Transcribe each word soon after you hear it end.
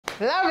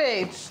Love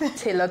it.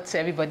 Tailored to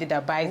everybody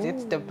that buys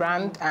it, the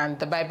brand and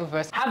the Bible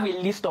verse. Have a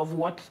list of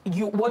what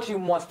you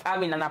must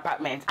have in an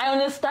apartment. I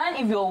understand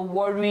if you're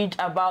worried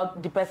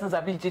about the person's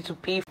ability to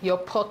pay. Your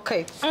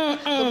pocket.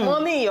 The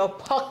money in your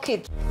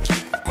pocket.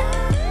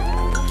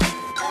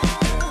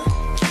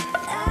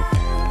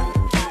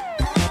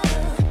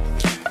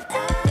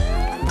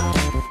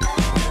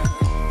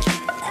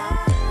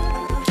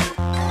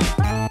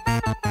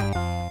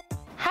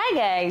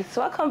 Hi guys,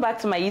 welcome back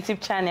to my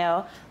YouTube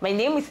channel. My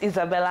name is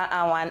Isabella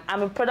Awan.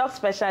 I'm a product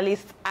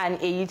specialist and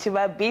a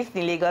YouTuber based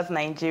in Lagos,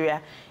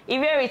 Nigeria.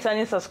 If you're a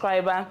returning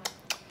subscriber,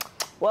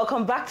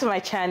 welcome back to my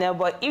channel.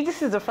 But if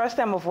this is the first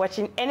time of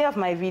watching any of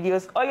my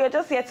videos or you're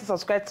just here to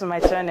subscribe to my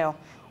channel,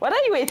 what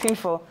are you waiting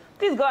for?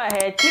 Please go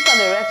ahead, click on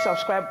the red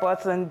subscribe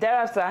button.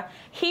 Thereafter,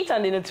 hit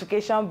on the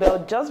notification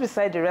bell just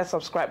beside the red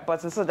subscribe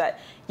button so that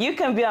you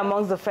can be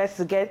amongst the first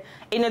to get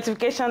a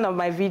notification of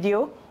my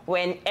video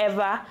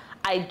whenever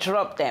I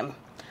drop them.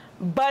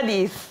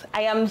 Buddies,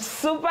 I am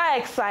super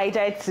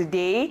excited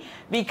today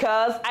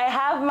because I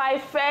have my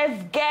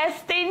first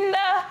guest in the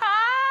house.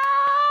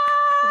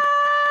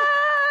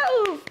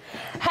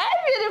 Hi,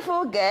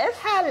 beautiful guest.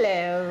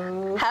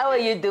 Hello. How are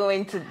you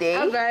doing today?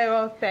 I'm very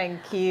well,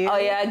 thank you. Oh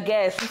yeah,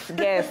 guest.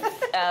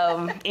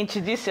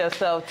 Introduce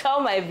yourself. Tell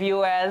my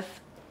viewers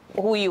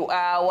who you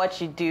are, what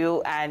you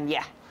do, and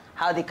yeah,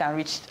 how they can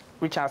reach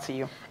out to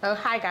you. Oh,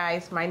 hi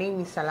guys, my name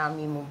is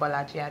Salami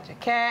Mubalaji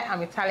Ajoke.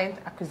 I'm a talent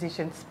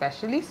acquisition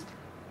specialist.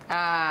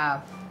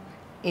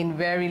 In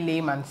very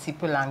lame and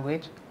simple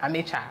language, I'm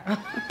HR.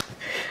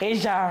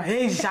 Asia.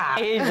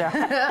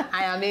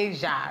 I am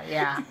HR,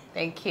 yeah.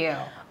 Thank you.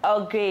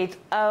 Oh, great.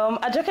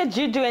 Ajoke,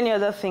 do you do any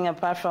other thing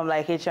apart from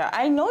like HR?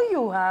 I know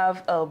you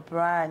have a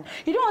brand.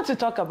 You don't want to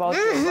talk about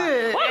your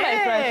brand. Why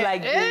my friends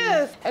like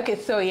this? Okay,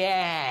 so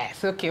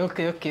yes. Okay.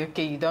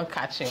 You don't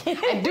catch me.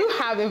 I do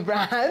have a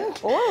brand.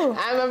 Oh.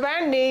 And my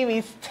brand name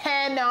is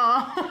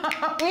Tenor.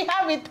 We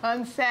have it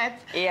on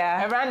set. Yeah.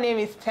 My brand name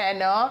is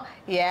Tenor.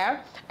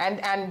 Yeah.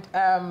 And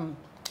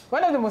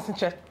one of the most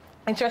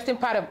interesting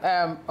part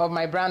of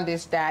my brand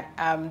is that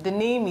the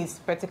name is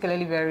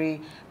particularly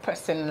very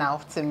personal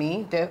to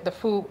me. The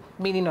full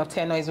meaning of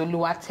Tenor is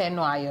Oluwa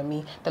Tenor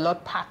Ayomi. The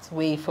Lord parts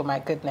way for my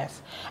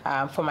goodness,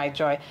 for my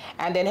joy.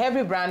 And then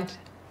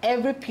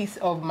every piece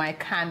of my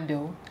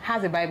candle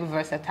has a Bible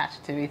verse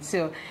attached to it.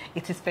 So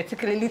it is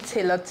particularly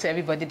tailored to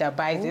everybody that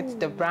buys it,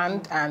 the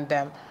brand and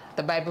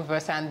the Bible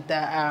verse and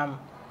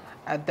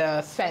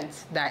the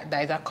scent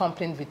that is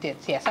accompanied with it.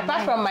 Yes.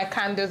 Apart from my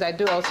candles, I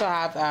do also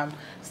have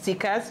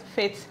stickers.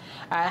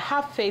 I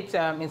have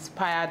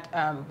faith-inspired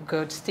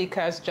good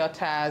stickers,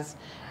 jotters,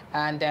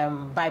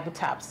 and Bible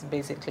tabs,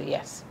 basically.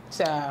 Yes.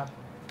 So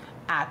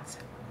at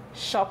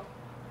Shop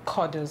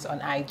Cuddles on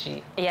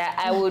IG. Yeah,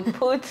 I would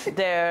put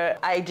their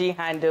IG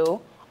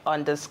handle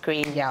on the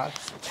screen. Yes.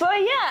 So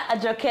yeah,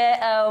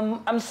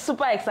 Ajoke, I'm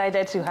super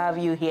excited to have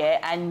you here.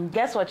 And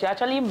guess what? You're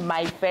actually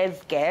my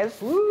first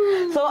guest.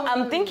 Ooh. So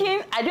I'm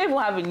thinking, I don't even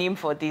have a name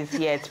for this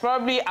yet.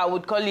 Probably I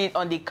would call it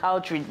On the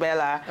Couch with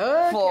Bella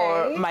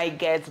for my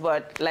guests,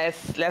 but let's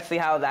see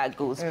how that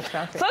goes.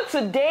 Okay. So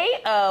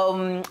today,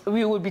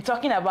 we will be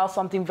talking about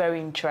something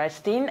very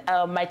interesting.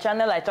 My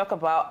channel, I talk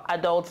about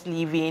adults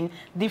living,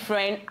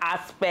 different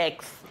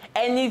aspects.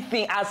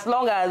 Anything, as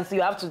long as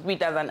you have to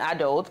treat as an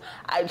adult.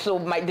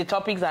 The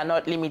topics are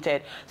not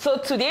limited. So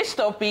today's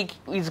topic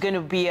is going to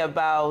be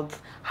about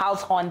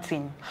house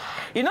hunting.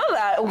 You know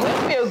that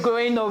when we are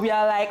growing up, we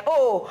are like,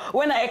 oh,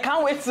 when I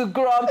can't wait to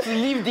grow up to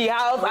leave the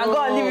house and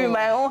go and live in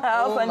my own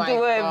house and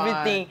do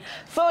everything.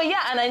 So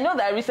yeah, and I know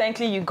that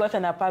recently you got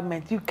an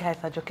apartment. You guys,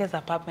 Ajoke's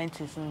apartment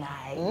is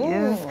nice.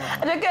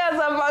 Ajoke's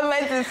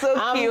apartment is so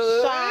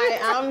cute.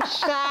 I'm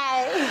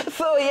shy.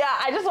 So yeah,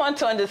 I just want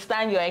to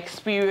understand your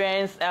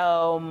experience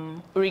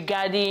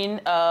regarding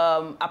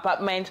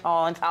apartment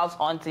hunt, house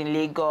hunt in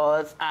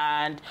Lagos,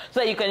 and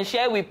so you can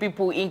share with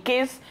people in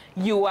case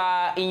you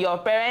are in your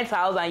parents'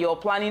 house and you're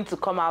planning to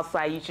come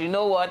outside. You should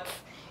know what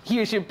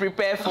you should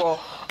prepare for.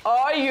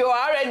 Or you're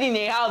already in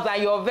a house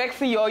and you're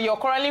vexing, you're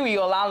quarreling with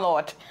your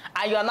landlord,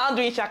 and you're now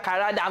doing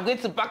shakara that I'm going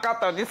to back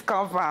out of this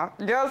compound.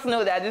 Just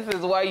know that this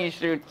is what you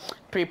should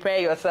prepare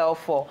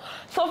yourself for.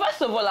 So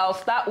first of all, I'll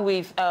start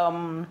with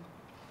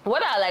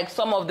what are like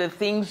some of the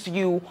things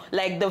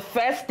the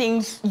first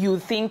things you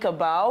think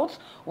about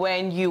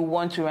when you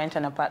want to rent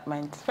an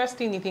apartment? First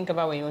thing you think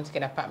about when you want to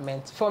get an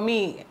apartment, for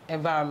me,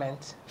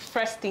 environment.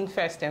 First thing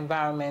first,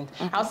 environment.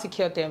 How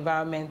secure the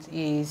environment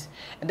is,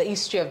 the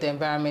history of the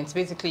environment.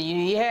 Basically,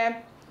 you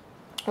hear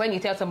when you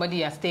tell somebody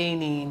you're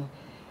staying in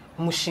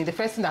Mushin, the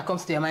first thing that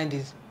comes to your mind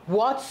is,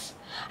 what?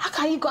 How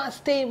can you go and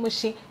stay in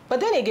Mushin? But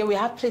then again, we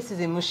have places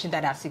in Mushin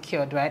that are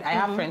secured, right? I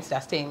have friends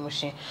that stay in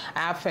Mushin.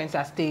 I have friends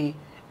that stay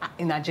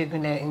in Ajoke,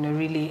 in a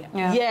really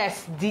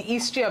yes, the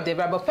history of the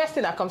environment. But first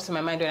thing that comes to my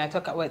mind when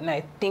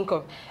I think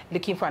of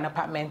looking for an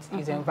apartment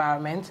is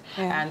environment,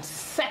 and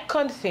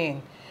second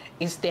thing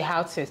is the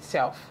house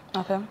itself.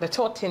 Okay. The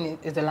third thing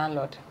is the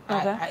landlord.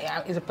 Okay.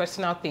 It's a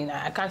personal thing.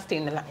 I can't stay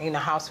in a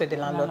house where the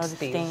landlord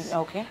stays.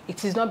 Okay.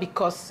 It is not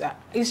because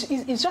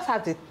it just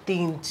has a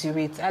thing to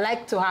it. I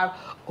like to have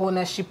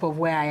ownership of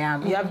where I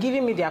am. You have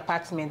given me the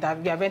apartment.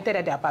 You have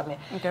rented the apartment.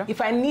 Okay. If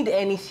I need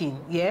anything,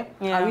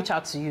 I'll reach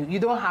out to you. You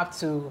don't have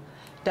to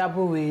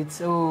double with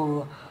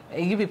you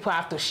people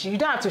have to. You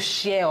don't have to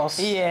share us.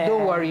 Yeah.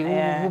 Don't worry.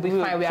 We'll be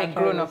fine. We are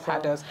grown-up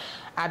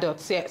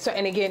adults. Yeah. So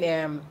and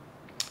again.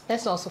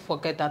 Let's also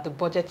forget that the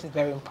budget is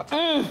very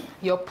important.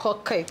 Your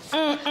pockets,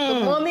 the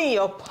money in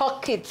your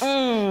pockets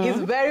is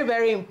very,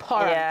 very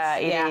important. Yeah,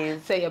 it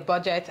is. So your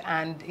budget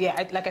and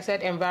like I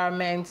said,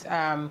 environment,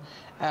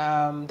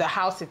 the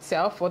house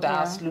itself, what the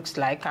house looks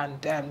like, and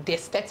the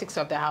aesthetics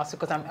of the house,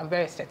 because I'm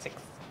very aesthetic.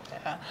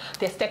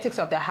 The aesthetics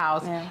of the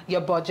house,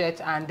 your budget,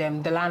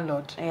 and the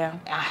landlord.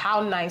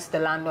 How nice the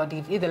landlord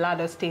is. If the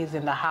landlord stays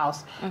in the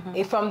house.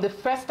 If from the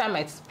first time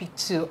I speak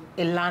to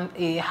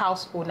a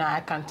house owner,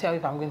 I can tell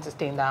if I'm going to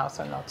stay in the house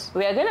or not.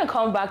 We are going to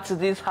come back to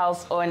this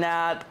house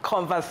owner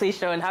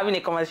conversation, having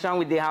a conversation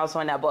with the house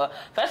owner. But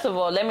first of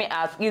all, let me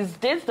ask, is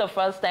this the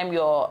first time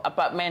you're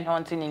apartment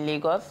hunting in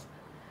Lagos?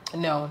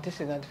 No, this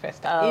is not the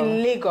first time.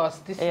 In Lagos,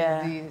 this is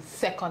the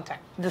second time.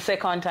 The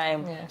second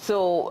time. Yeah.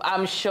 So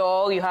I'm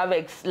sure you have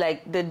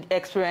the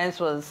experience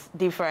was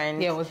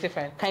different. Yeah, it was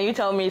different. Can you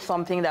tell me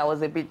something that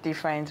was a bit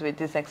different with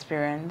this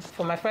experience?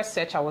 For my first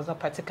search, I was not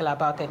particular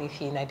about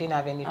anything. I didn't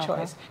have any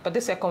choice. But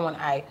the second one,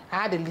 I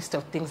had a list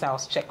of things I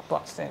was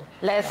checkboxing.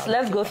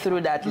 Let's go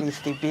through that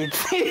list a bit.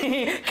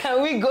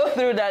 Can we go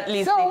through that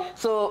list?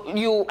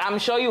 So I'm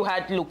sure you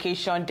had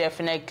location,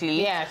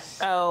 definitely. Yes.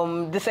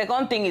 The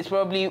second thing is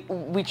probably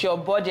with your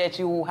budget,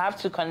 you have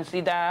to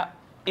consider,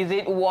 is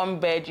it one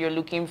bed you're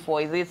looking for?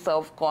 Is it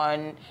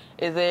self-con?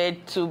 Is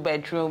it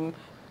 2-bedroom?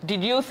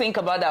 Did you think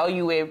about that, or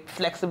you were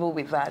flexible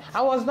with that?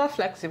 I was not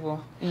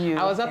flexible.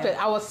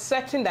 I was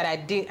certain that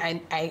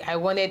I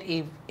wanted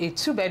a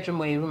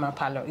 2-bedroom or a room and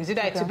parlor. Is it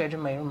a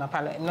 2-bedroom or a room and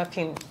parlor?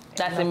 Nothing.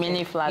 That's a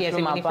mini flat. Yes,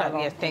 room a mini flat. parlor.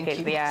 Yes, thank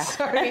you. Yeah.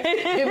 Sorry,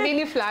 a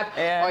mini flat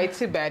or a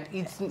 2-bed.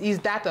 Is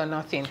that or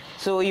nothing?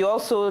 So you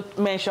also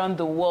mentioned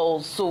the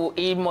walls. So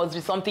it must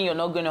be something you're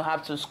not going to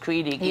have to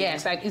screed again.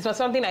 Yes, it's not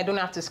something I don't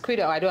have to screed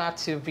or I don't have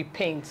to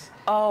repaint.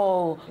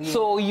 Oh,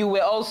 so you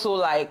were also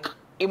like.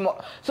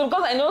 So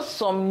because I know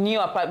some new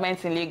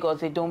apartments in Lagos,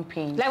 they don't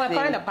paint. Like my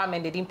current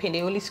apartment, they didn't paint.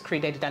 They only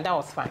screeded it, and that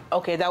was fine.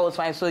 Okay, that was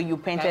fine. So you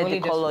painted the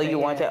color you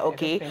wanted.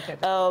 Okay.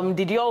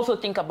 Did you also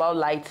think about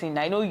lighting?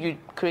 I know you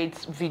create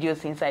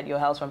videos inside your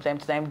house from time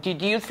to time.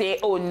 Did you say,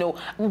 oh no?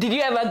 Did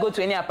you ever go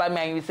to any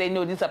apartment and you say,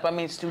 no, this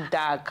apartment is too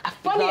dark?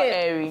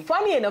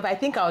 Funny enough, I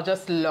think I was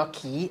just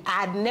lucky.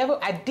 I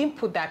didn't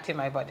put that in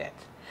my budget.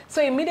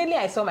 So immediately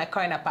I saw my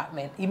current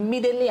apartment.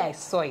 Immediately I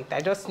saw it. I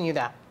just knew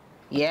that.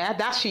 Yeah,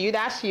 that's you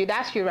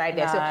right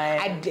there. Nice. So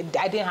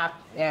I didn't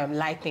have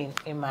lighting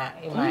in my.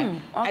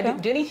 Okay.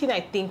 The only thing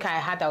I think I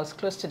had that was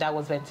close to that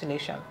was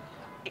ventilation.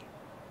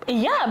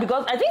 Yeah,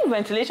 because I think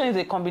ventilation is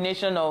a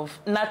combination of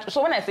natural.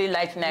 So when I say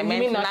lighting, I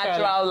mean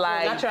natural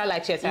light. Natural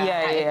light, yes.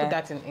 I put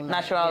that in my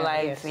natural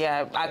lights.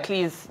 Yes. Yeah, at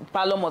least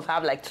parlor must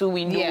have like 2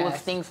 windows,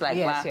 things like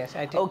that. Yes,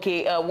 I did.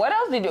 Okay, what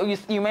else did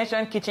you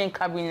mentioned? Kitchen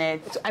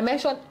cabinets. So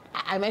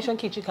I mentioned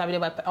kitchen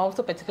cabinet, but I'm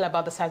also particular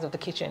about the size of the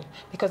kitchen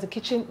because the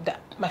kitchen,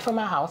 my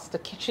former house, the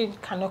kitchen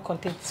cannot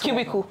contain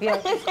cubicle. Yeah,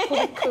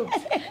 cubicles.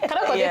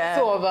 Cannot contain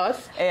 2 of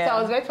us. Yeah. So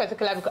I was very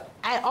particular because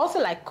I also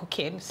like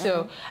cooking.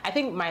 So I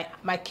think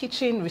my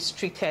kitchen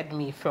restricted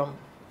me from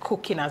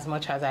cooking as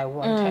much as I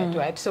wanted,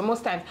 right? So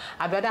most times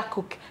I'd rather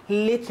cook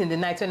late in the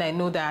night when I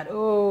know that,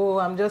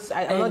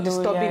 I'm not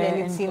disturbing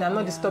anything, I'm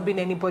not disturbing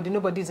anybody,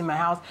 nobody's in my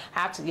house. I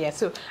have to,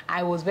 so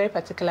I was very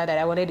particular that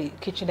I wanted a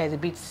kitchen that is a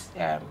bit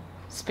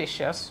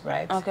spacious,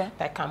 right? Okay.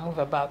 That can move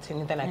about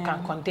in it, and I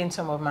can contain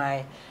some of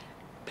my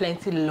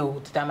plenty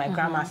load that my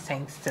grandma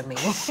sends to me.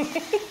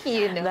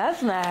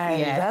 That's nice.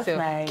 Yeah, that's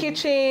nice.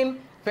 Kitchen,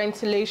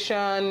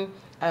 ventilation,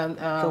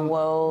 the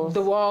walls,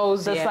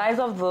 the size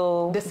of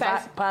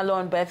the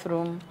parlor and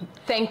bathroom.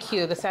 Thank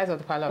you. The size of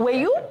the parlor. Were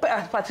you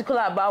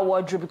particular about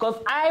wardrobe? Because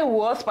I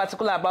was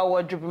particular about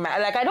wardrobe.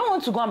 Like I don't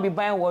want to go and be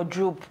buying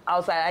wardrobe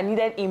outside. I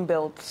needed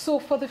inbuilt. So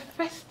for the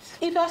first,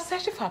 if you're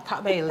searching for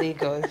apartment in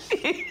Lagos,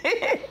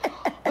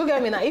 look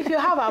at me now. If you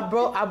have a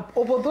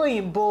Obodo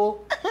Imbo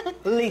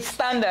list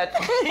standard,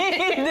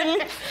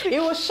 it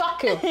will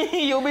shock you.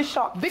 You'll be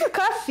shocked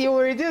because you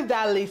will reduce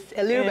that list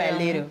a little by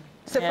little.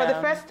 So for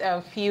the first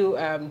few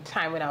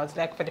time when I was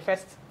for the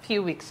first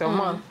few weeks or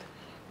month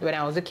when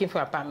I was looking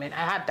for apartment,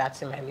 I had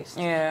that in my list.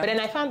 Yeah. But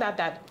then I found out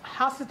that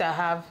houses that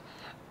have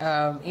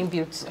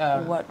inbuilt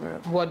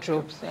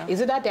wardrobes, is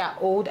it that they are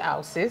old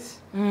houses?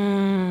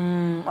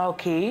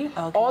 Okay.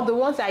 Or the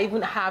ones that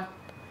even have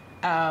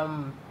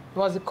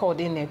what's it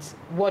called in it?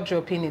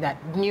 Wardrobe in it. That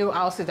new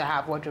houses that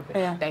have wardrobe,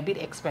 they're a bit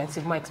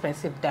expensive, more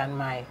expensive than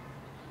my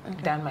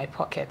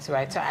pockets,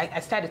 right? So I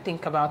started to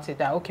think about it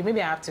that, okay,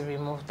 maybe I have to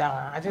remove that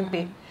one. I think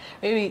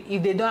maybe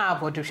if they don't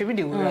have wardrobe, maybe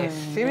they will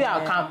rest. Maybe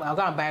I'll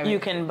go and buy it. You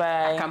can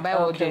buy. I can buy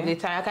wardrobe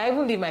later. I can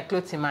even leave my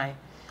clothes in my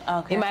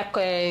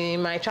Okay.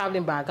 In my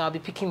traveling bag, I'll be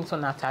picking it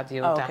one after the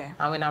other. Okay.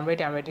 And when I'm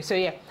ready, I'm ready. So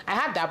yeah, I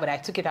had that, but I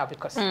took it out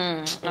because it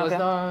was Okay.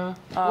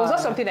 not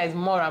something that is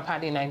more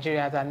rampant in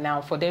Nigeria than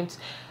now for them.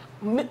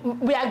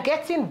 We are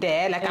getting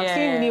there. Like I'm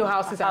seeing new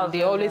houses and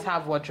they always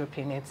have wardrobe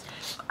in it.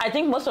 I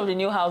think most of the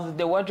new houses,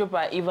 the wardrobe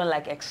are even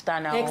like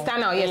external.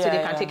 External, yes, so they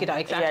can take it out.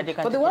 Exactly.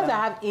 But the ones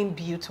that have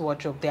inbuilt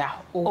wardrobe, they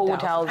are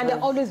old houses. And they're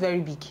always very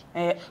big.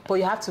 But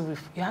you have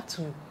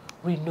to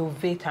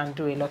renovate and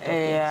do a lot of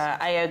things. Yeah,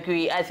 I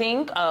agree. I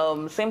think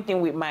same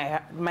thing with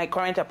my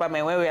current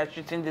apartment when we are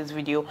shooting this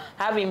video,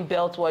 having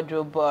built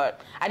wardrobe,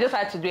 but I just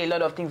had to do a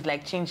lot of things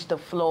like change the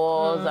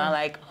floors and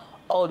like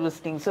all those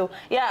things. So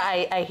yeah,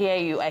 I hear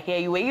you.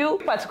 Were you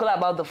particular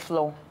about the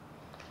floor?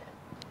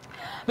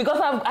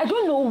 Because I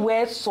don't know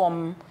where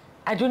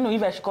I don't know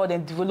if I should call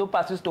them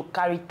developers used to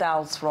carry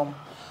tiles from.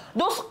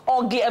 Those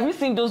ugly, have you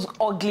seen those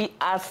ugly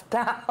ass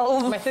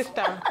tiles? My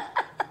sister.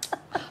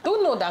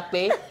 Don't know that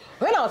way.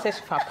 When I was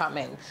searching for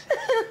apartments,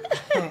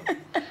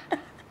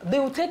 they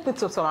would take me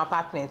to some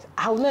apartments.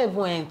 I will not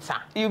even enter.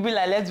 You'll be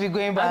like, let's be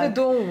going back. I said,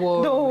 don't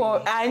worry. Don't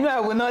worry. I know I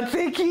will not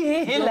take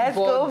it. Let's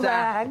go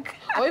back.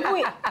 Or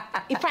even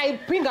if I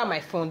bring out my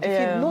phone, if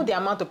you know the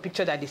amount of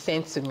pictures that they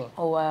send to me.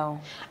 Oh, wow.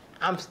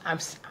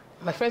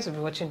 My friends will be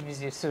watching the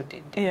video, so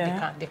they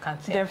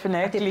can't say.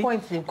 Definitely. At the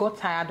point, they got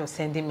tired of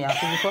sending me out.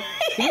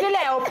 Immediately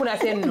I open, I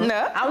say,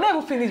 no. I'll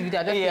never finish the video.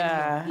 I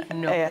just say,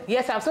 no.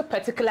 Yes, I'm so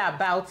particular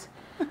about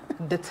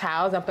the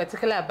tiles. I'm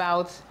particular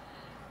about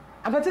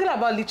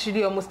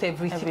literally almost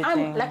everything.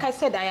 And like I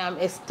said, I am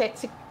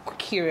aesthetic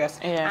curious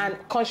and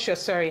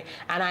conscious, and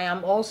I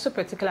am also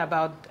particular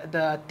about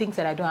the things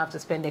that I don't have to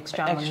spend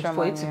extra money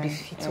for it to be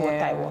fit to what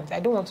I want. I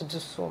don't want to do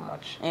so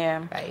much.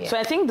 So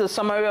I think the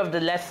summary of the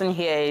lesson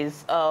here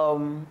is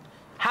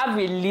have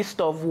a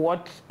list of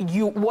what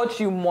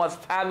you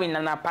must have in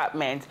an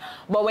apartment.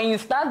 But when you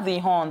start the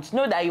hunt,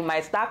 know that you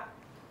might start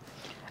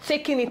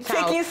taking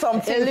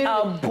something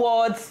out,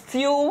 but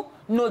still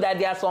know that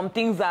there are some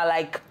things that are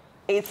like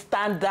a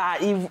standard.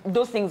 If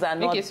those things are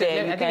not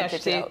there, I think I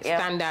should say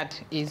standard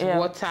is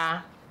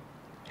water.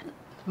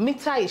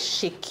 Meter is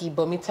shaky,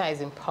 but meter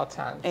is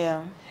important.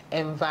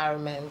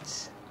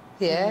 Environment.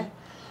 The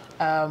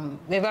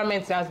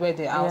environment, that's where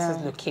the house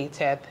is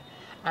located.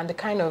 And the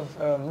kind of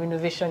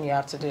renovation you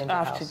have to do in the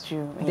house.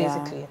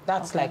 Basically.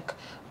 That's like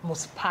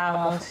most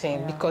paramount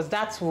thing because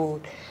that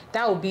will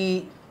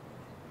be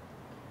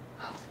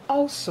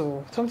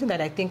also something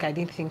that I think I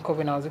didn't think of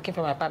when I was looking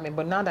for my apartment,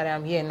 but now that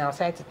I'm here now, I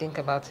started to think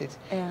about it.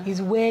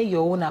 Is where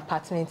your own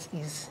apartment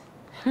is.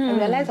 I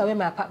realize that where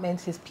my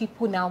apartment is,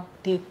 people now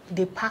they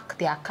park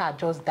their car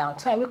just down.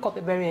 So I wake up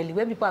very early.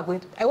 When people are going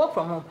to, I work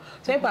from home.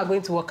 So when people are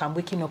going to work, I'm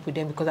waking up with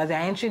them because as they're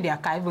entering their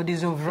car,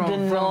 everybody's vroom, the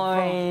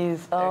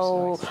noise.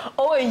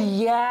 Oh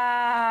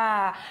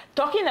yeah.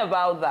 Talking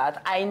about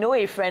that, I know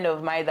a friend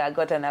of mine that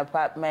got an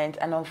apartment,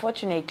 and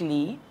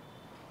unfortunately,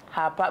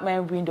 her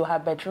apartment window, her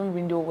bedroom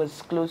window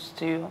was close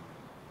to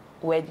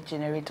where the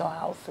generator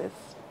house is.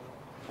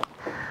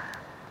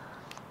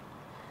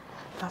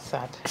 That's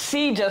sad.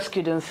 She just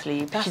couldn't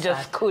sleep. She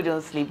just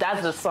couldn't sleep.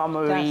 That's the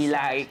summary.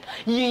 Like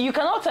you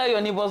cannot tell your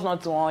neighbors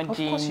not to on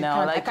gym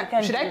now. Like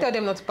should I tell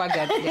them not to park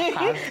their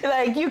cars?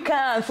 Like you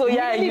can. So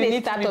you need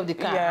to start up the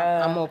car.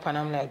 I'm up and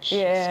I'm like,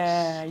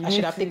 I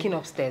should have taken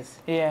upstairs.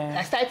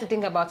 I started to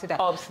think about it.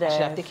 Upstairs. I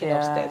should have taken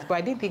upstairs, but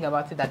I didn't think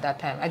about it at that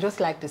time. I just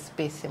like the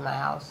space in my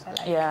house.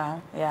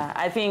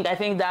 I think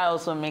that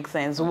also makes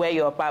sense where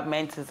your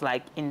apartment is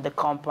like in the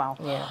compound.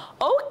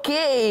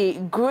 Okay,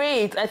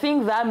 great. I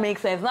think that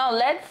makes sense. Now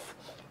let's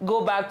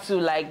go back to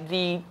like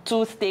the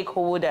two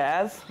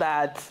stakeholders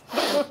that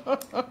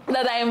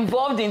are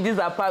involved in this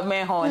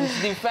apartment hunt.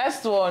 The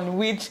first one,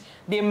 which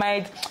they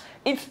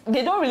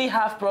don't really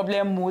have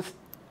problem most.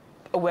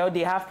 Well,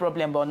 they have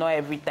problem, but not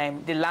every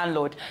time. The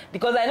landlord,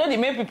 because I know the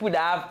main people that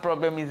have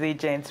problem is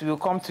agents. We'll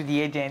come to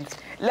the agents.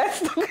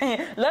 Let's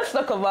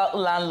talk about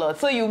landlord.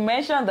 So you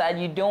mentioned that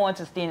you don't want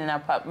to stay in an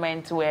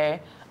apartment where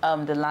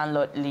the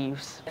landlord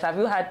lives. Have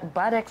you had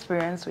bad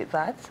experience with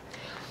that?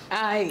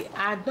 I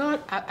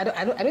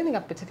don't think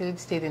I've particularly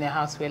stayed in a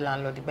house where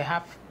landlord is, but I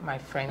have my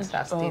friends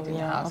that stayed in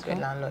a house where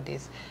landlord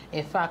is.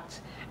 In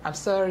fact, I'm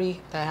sorry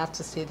that I have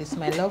to say this,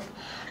 my love,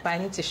 but I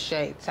need to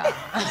share it out.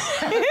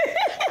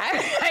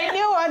 I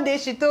knew one day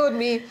she told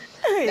me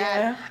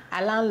that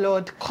a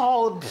landlord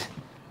called,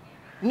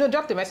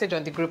 dropped a message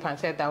on the group and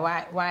said that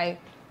why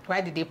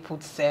did they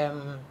put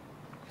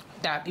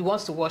that he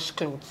wants to wash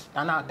clothes,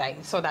 and now that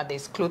he saw that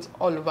there's clothes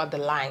all over the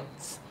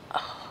lines.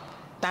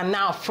 That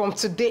now, from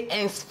today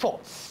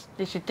henceforth,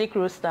 they should take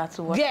roster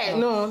to wash.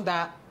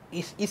 That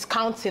is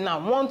counting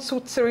now. 1,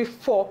 2, 3,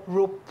 4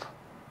 rope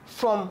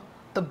from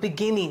the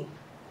beginning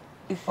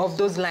of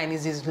those lines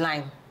is his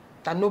line.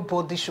 That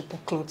nobody should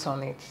put clothes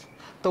on it.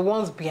 The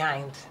ones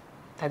behind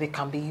that they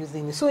can be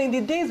using. So in the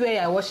days where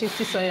you're washing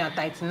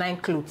 639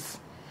 clothes,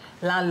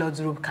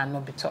 landlord's robe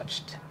cannot be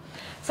touched.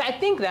 So I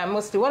think that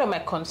mostly one of my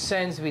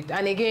concerns with,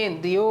 and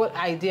again, the whole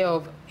idea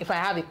of if I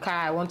have a car,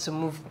 I want to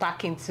move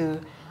back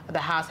into the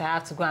house, I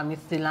have to go and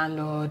meet the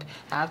landlord,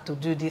 I have to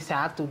do this,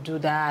 I have to do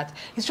that.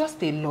 It's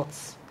just a lot.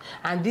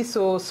 And this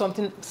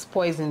something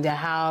spoils in their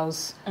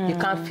house, you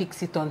can't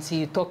fix it until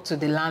you talk to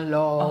the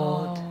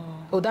landlord.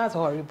 Oh, that's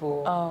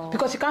horrible.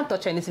 Because you can't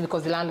touch anything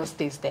because the landlord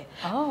stays there.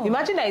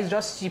 Imagine that it's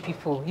just you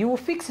people. You will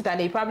fix it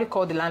and they probably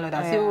call the landlord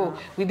and say, oh,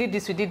 we did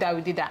this, we did that,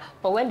 we did that.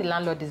 But when the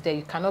landlord is there,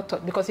 you cannot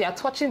touch, because you are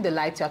touching the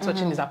light, you are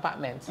touching his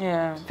apartment.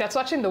 Yeah. If you are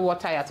touching the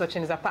water, you are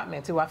touching his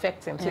apartment, it will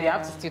affect him. So you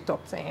have to still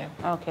talk to him.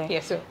 Okay.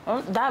 Yeah, so.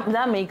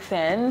 That makes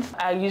sense.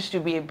 I used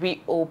to be a bit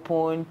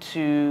open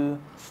to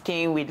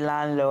staying with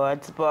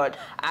landlords, but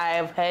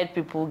I've heard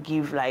people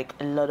give like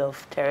a lot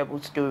of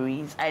terrible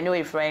stories. I know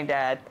a friend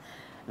that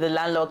the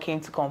landlord came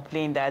to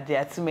complain that there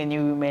are too many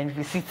women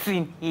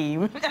visiting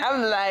him.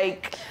 I'm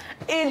like,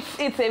 it's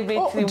a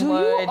bit too much. Do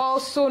you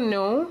also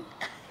know,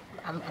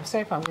 I'm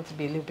sorry if I'm going to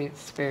be a little bit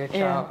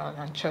spiritual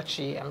and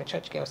churchy. I'm a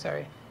church girl,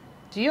 sorry.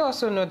 Do you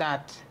also know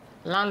that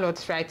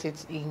landlords write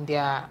it in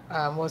their,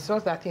 what's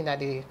that thing that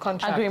the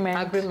contract?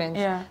 Agreement.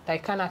 Yeah. That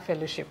you can't have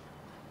fellowship.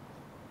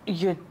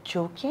 You're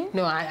joking?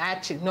 No, I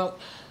actually, no.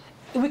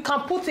 We can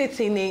put it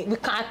in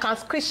I can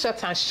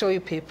screenshot and show you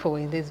people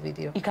in this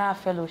video. You can't have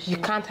fellowship. You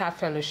can't have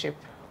fellowship.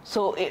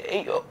 So,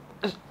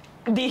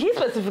 did he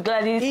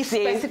specifically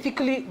say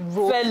specifically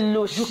wrote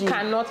fellowship? You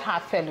cannot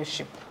have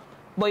fellowship.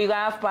 But you can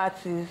have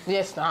parties.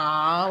 Yes, so you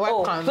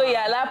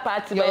allow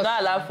parties, but you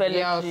don't allow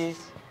fellowship.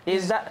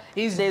 Yes.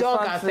 It's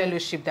dog and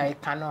fellowship that you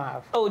cannot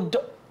have. Oh, you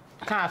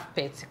can't have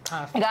pets. You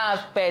can't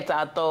have pets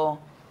at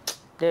all.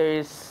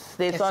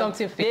 There's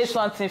something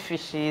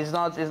fishy. It's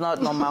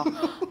not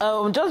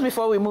normal. Just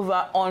before we move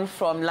on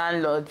from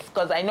landlords,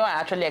 because I know I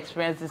actually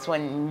experienced this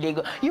one in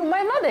Lagos. You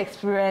might not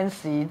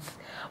experience it,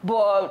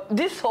 but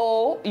this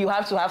whole you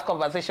have to have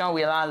conversation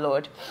with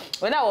landlord.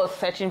 When I was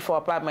searching for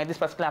apartment, this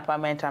particular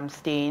apartment I'm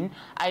staying,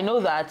 I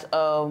know that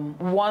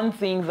one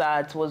thing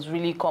that was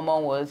really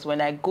common was when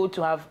I go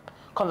to have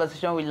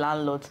conversation with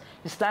landlords,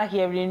 you start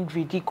hearing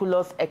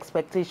ridiculous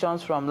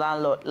expectations from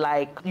landlord,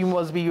 like you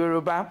must be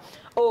Yoruba.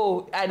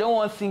 Oh, I don't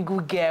want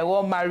single girl, I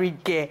want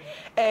married girl.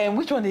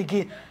 Which one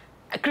again?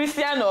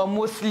 Christian or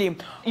Muslim?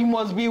 You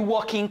must be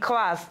working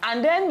class.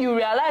 And then you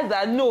realize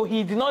that no,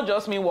 he did not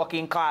just mean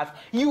working class.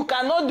 You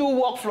cannot do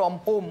work from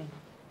home.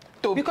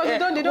 Because they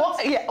don't. You're not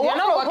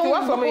working.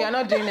 Work from home. You're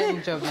not doing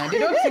any job now. They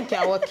don't think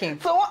you're working.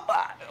 So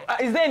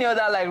is there any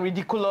other like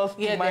ridiculous?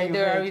 Yeah,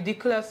 there are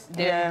ridiculous.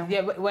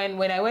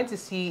 When I went to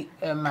see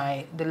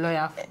the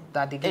lawyer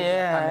that they gave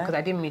me, because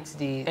I didn't meet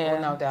the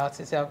owner of the house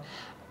itself,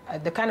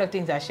 the kind of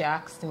things that she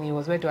asked me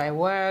was, where do I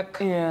work?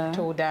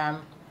 Told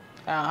them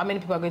how many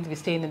people are going to be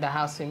staying in the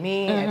house with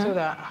me. I told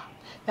her,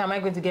 am I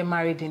going to get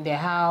married in their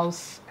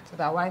house?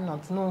 That why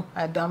not? No,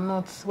 I'm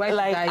not. Why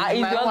like, is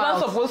your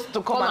husband supposed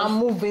to come and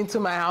move into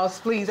my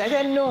house, please? I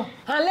said no.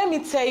 And let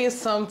me tell you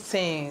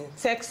something,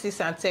 tech sis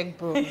and tech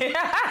bro. If they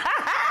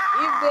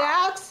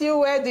ask you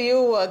where do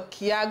you work,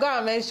 you're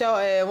gonna mention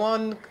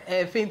one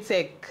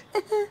fintech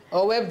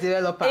or web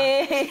developer.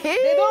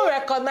 They don't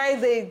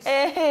recognize it.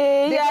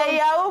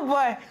 Oh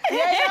boy.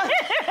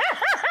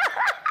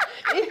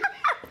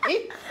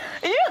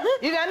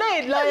 If you're not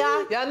a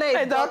lawyer, you're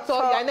not a doctor,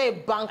 you're not a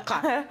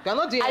banker, you're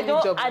not doing any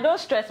job. I don't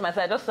stress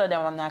myself. I just saw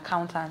them on an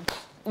accountant.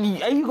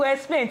 You go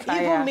explain to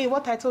her. Even me,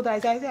 what I told her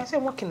is, I said, I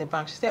work in the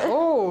bank. She said,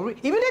 oh,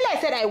 even though I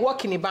said I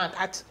work in the bank,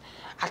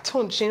 I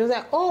told she was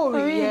like, oh,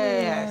 really?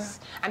 Yes.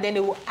 And then they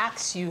will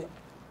ask you,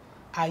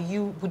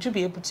 would you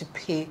be able to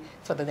pay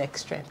for the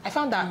next rent? I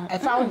found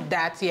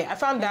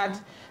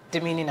that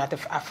demeaning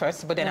at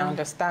first, but then I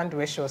understand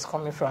where she was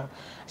coming from.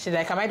 She's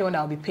like, am I the one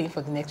that will be paying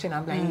for the next rent?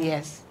 I'm like,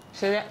 yes.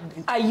 So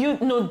are you?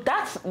 No,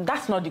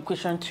 that's not the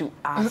question to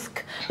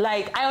ask.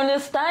 Like, I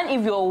understand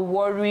if you're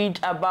worried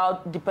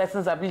about the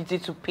person's ability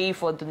to pay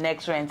for the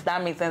next rent.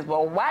 That makes sense.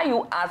 But why are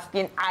you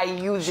asking, are you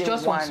the one? She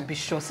just wants to be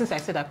sure. Since I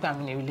said that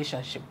I'm in a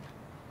relationship.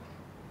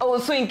 Oh,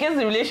 so in case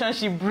the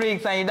relationship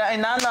breaks and you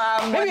now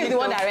have maybe the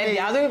one that rented.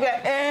 I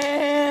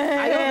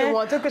don't even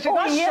want to. Because she's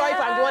not sure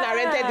if I'm the one that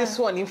rented this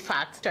one. In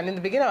fact, and in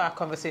the beginning of our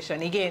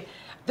conversation, again,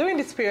 during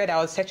this period, I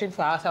was searching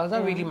for a house. I was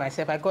not really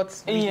myself. I got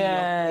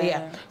really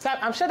So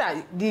I'm sure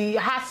that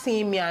her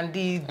seeing me and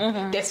the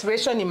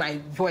desperation in my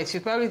voice,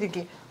 she's probably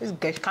thinking, this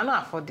girl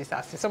cannot afford this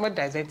house. Somebody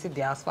that rented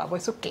the house for her, but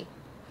it's okay.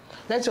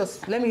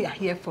 Let me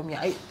hear from you.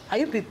 Will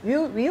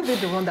you be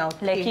the one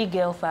that will Lucky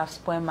girls have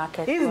spoiled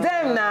market. It's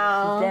them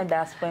now. It's them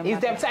that spoil market.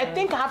 It's them. So I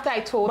think after I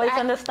told her. But it's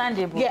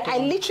understandable. Yeah, I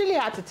literally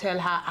had to tell her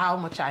how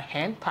much I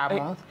earned per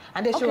month.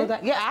 And then she was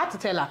like, I had to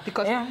tell her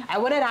because I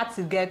wanted her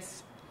to get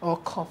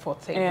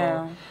comfortable.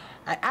 Yeah.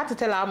 I had to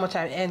tell her how much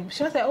I earned.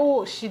 She was like,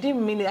 oh, she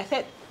didn't mean it. I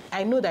said,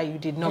 I know that you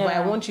did not, but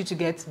I want you to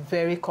get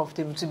very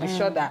comfortable to be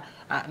sure that,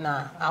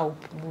 I'll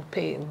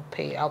pay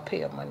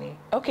your money.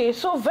 Okay,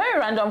 so very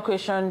random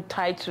question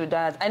tied to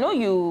that. I know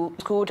you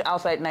schooled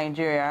outside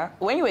Nigeria.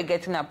 When you were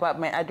getting an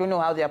apartment, I don't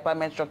know how the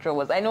apartment structure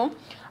was. I know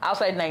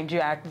outside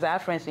Nigeria, because I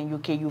have friends in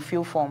UK, you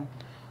fill form.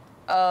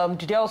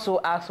 do they also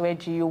ask where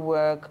do you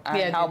work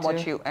and how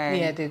much you earn?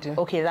 Yeah, they do.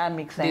 Okay, that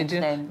makes sense. They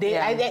do. Then.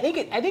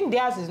 I think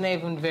theirs is not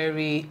even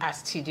very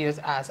as tedious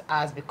as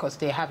ours because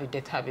they have a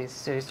database,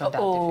 so it's not that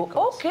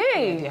difficult.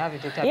 Okay. Yeah, they have a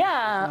database.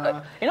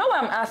 Yeah. You know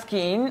what I'm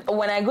asking?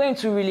 When I go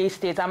into real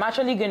estate, I'm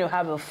actually going to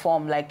have a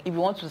form. Like, if you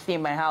want to stay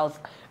in my house,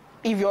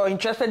 if you're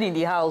interested in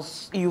the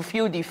house, you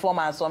fill the form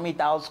and submit.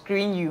 I'll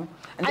screen you.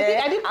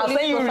 I did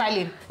police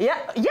profiling. Yeah.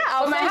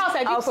 For my house,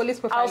 I did police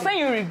profiling. I'll send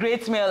you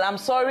regret mail. I'm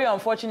sorry,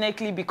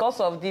 unfortunately, because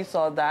of this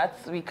or that,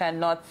 we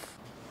cannot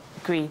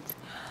greet.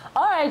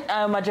 All right,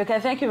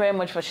 Ajoke, thank you very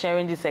much for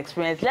sharing this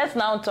experience. Let's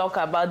now talk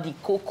about the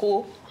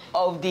cocoa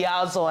of the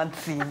house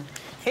hunting.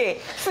 Hey,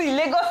 see,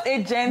 Lagos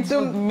agents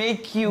would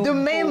make you the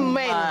main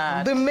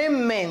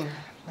men.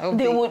 Okay.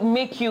 They would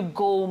make you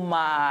go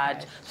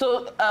mad.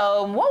 So,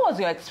 what was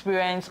your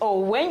experience,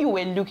 or when you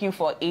were looking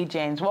for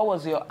agents, what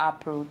was your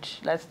approach?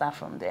 Let's start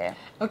from there.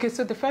 Okay,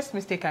 so the first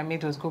mistake I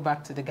made was go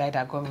back to the guy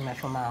that got me my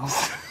former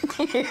house.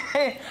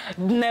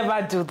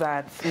 Never do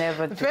that.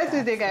 Never do that. The first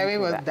mistake I made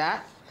was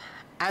that.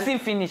 And see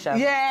finisher.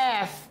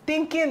 Yes,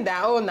 thinking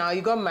that, oh, now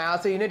you got my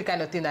house, so you know the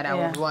kind of thing that I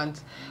would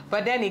want.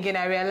 But then again,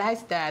 I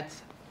realized that,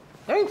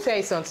 let me tell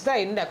you something, so that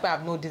you know that I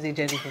have known these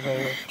agents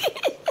very well.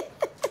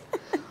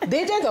 The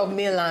agents of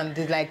mainland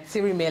is like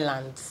Siri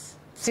mainlands.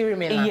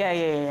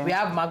 Yeah. We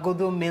have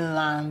Magodo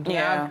mainland. We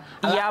have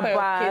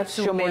Yaba,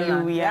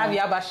 Shomolu. We have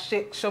Yaba,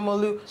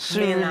 Shomolu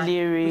mainland.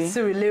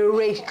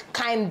 Surulere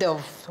kind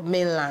of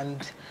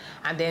mainland.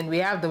 And then we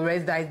have the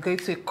rest that is going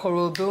to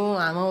Korodu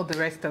and all the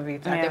rest of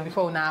it. And then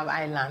before we now have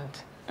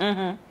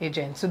island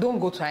agents. So don't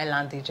go to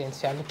island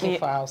agents. You are looking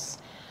for a house.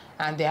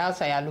 And the house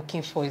that you are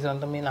looking for is on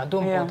the mainland.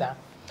 Don't bother.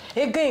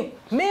 Again,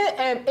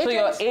 so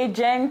your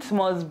agent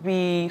must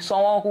be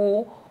someone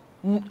who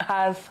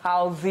has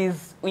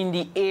houses in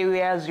the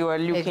areas you are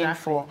looking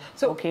for.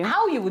 So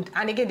how you would,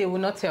 and again, they will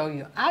not tell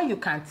you. How you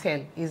can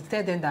tell is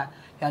tell them that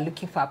you are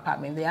looking for an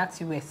apartment. They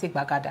ask you where, say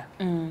Bagada.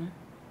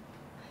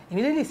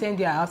 Immediately send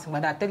you a house in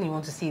Bagada, tell you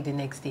want to see it the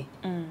next day.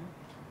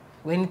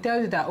 When he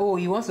tells you that, oh,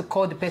 he wants to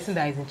call the person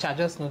that is in charge,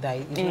 just know that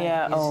he's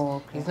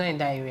not in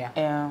that area.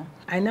 Yeah.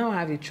 I now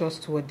have a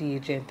trustworthy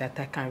agent that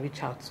I can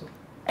reach out to.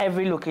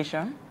 Every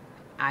location?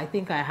 I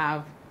think I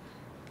have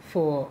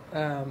for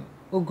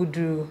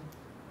Ogudu,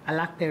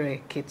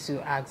 Alakpere,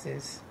 Ketu,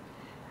 Axis.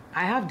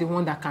 I have the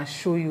one that can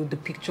show you the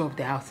picture of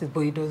the houses,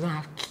 but he doesn't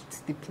have key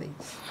to the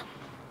place.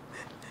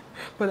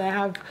 But I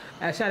have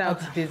a shout out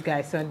to this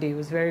guy Sunday. He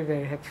was very,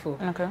 very helpful.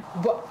 Okay.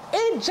 But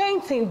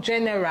agents in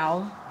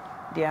general,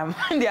 they are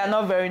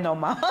not very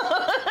normal.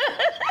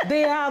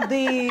 They are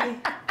the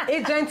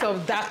agents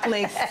of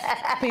darkness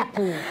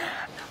people.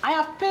 I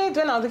have paid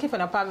when I was looking for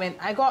an apartment.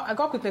 I got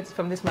quick notice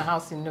from my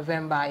house in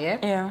November,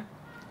 yeah?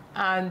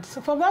 And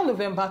so from that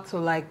November to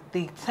like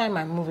the time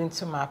I moved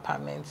into my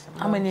apartment.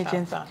 How many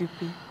agents did you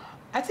pay?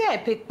 I think I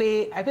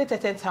paid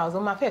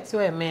 10,000. My fee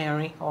to a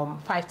Mary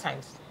 5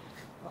 times.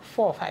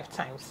 4 or 5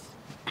 times.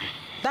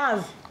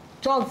 That's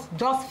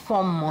just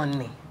for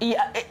money.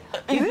 Yeah,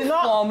 it's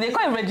not form. They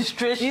call it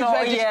registration. It's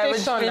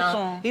registration now.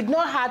 Registration. It's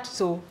not hard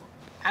to.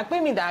 I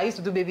me that I used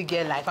to do baby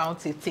girl life. I want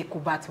to take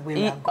Uber to where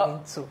we are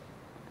going to.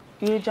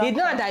 It's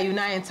not that you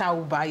now enter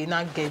Uber, you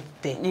now get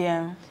there.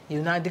 Yeah.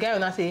 You now the guy will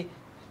not say,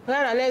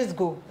 well, let's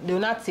go. They will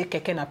not take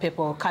keke na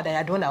paper or card.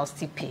 I don't know. I'll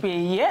still pay.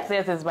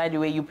 Yes. By the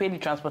way, you pay the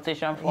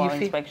transportation for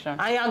inspection.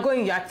 And you are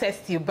going. You are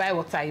test. You buy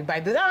water. You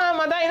buy this.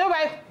 Madam, you know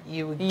buy.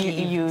 You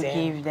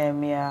give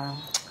them. Yeah.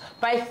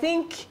 But I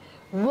think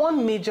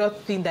one major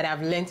thing that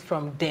I've learned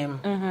from them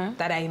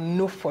that I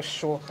know for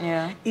sure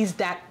is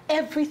that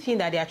everything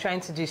that they are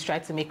trying to do is try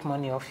to make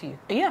money off you.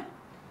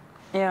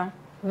 Yeah.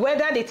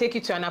 Whether they take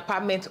you to an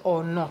apartment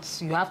or not,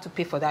 you have to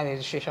pay for that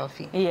registration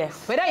fee.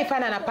 Yes. Whether you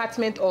find an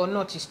apartment or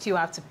not, you still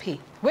have to pay.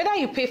 Whether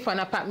you pay for an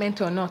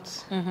apartment or not,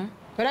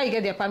 whether you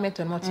get the apartment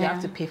or not, you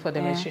have to pay for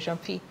the registration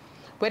fee.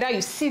 Whether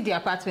you see the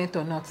apartment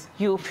or not,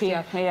 you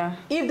pay.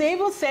 If they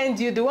even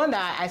send you, the one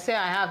that I say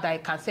I have that I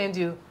can send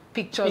you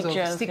pictures of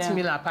 6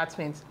 million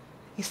apartments,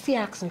 he still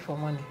asks me for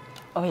money.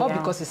 All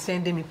because he's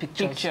sending me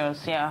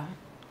pictures.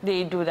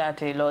 They do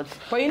that a lot.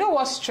 But you know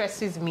what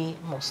stresses me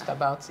most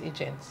about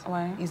agents?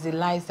 Why? Is the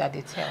lies that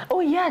they tell. Oh,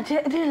 yeah,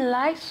 they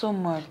lie so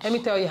much. Let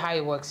me tell you how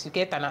it works. You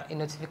get a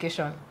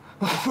notification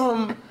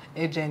from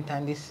agent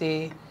and they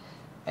say,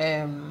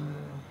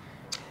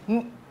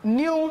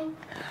 new...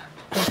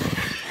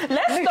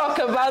 Let's talk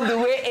about the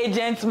way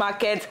agents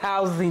market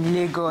house in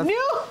Lagos.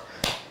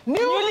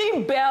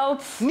 Newly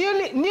built,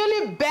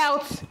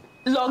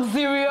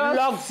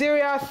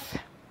 luxurious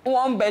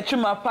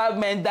 1-bedroom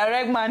apartment,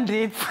 direct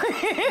mandate.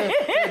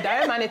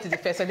 Direct mandate is the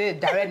first, so they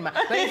direct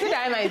mandate. But you see,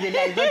 direct mandate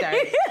is not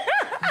direct.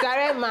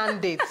 Direct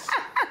mandate.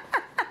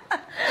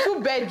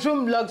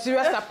 2-bedroom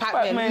luxurious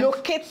apartment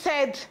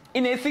located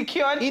in a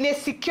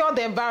secured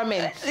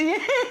environment.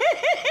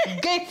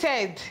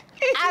 Gated.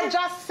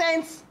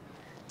 Adjacent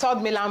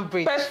 3rd Milan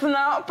Bridge.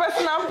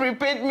 Personal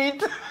prepaid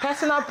meter.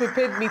 Personal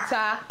prepaid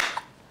meter.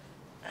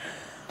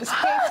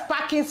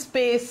 Parking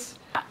space.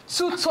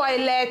 2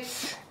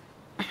 toilets.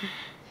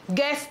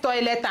 Guest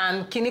toilet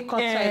and kinikon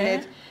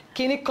toilet.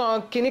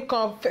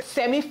 Kinikon,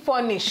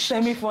 semi-furnished.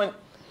 Semi-furnished.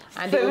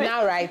 And they will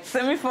now write.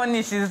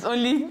 Semi-furnished is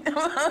only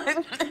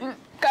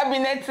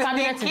cabinet in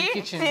the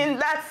kitchen.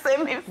 That's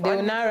semi-furnished. They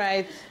will now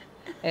write,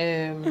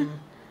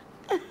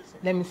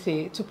 let me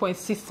say,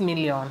 2.6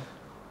 million.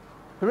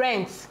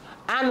 Rent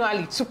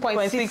annually,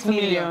 2.6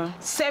 million.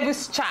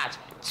 Service charge,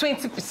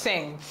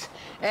 20%.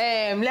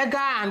 Legal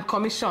and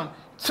commission,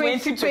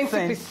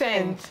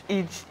 20%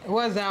 each.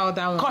 What's that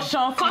other one?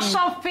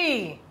 Caution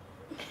fee.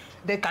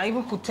 They can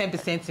even put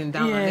 10% in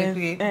down.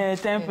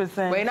 Yes,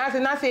 10%.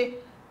 But now say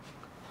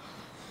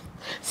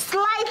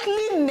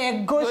slightly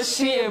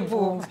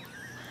negotiable.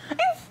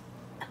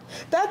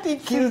 That thing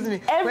kills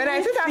me.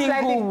 Every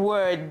single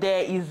word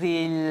there is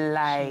a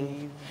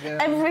lie.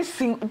 Every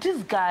single,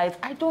 these guys,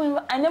 I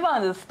never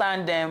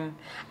understand them.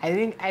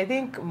 I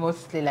think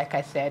mostly, like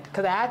I said,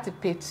 because I had to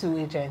pay 2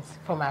 agents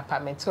for my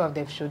apartment. 2 of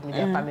them showed me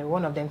the apartment.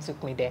 One of them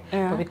took me there.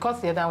 But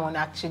because the other one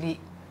actually,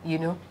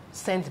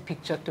 sent the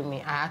picture to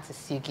me, I had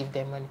to give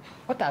them money.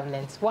 What I've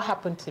learned, what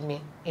happened to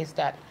me is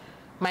that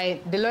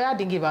the lawyer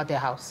didn't give out their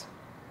house.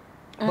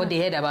 But they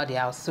heard about the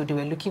house, so they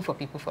were looking for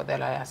people for the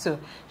lawyer. So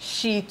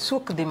she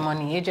took the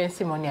money,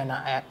 agency money and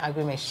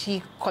agreement.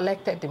 She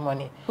collected the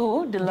money.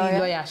 Who? The lawyer? The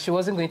lawyer. She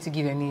wasn't going to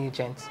give any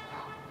agent.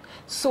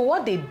 So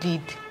what they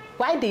did,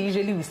 why they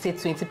usually will say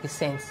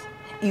 20%,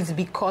 is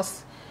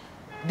because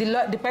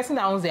the person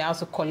that owns the house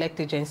will collect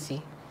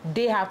agency.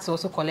 They have to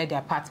also collect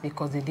their part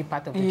because they did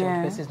part of the job.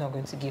 The person is not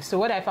going to give. So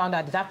what I found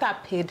out is after I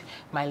paid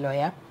my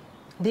lawyer,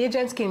 the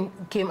agents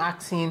came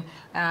asking,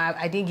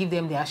 I didn't give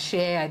them their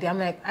share. I'm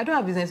like, I don't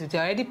have business with you.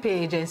 I already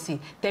pay agency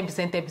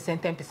 10%, 10%,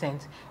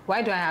 10%.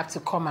 Why do I have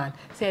to come and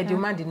say the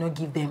woman did not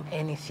give them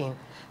anything?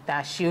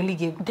 That she only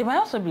gave... They might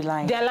also be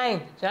lying. They're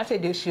lying. So I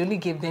said she only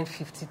gave them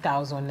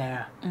 50,000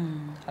 naira.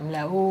 I'm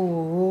like,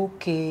 oh,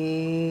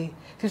 okay.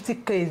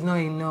 50K is not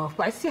enough.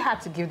 But I still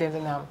had to give them,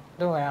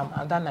 don't worry,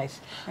 I'm that nice.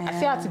 I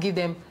still had to give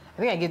them,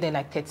 I think I gave them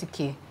like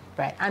 30K,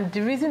 right? And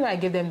the reason why I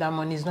gave them that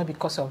money is not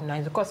because of now,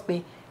 it's because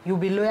you'll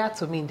be loyal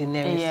to me in the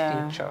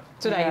nearest future.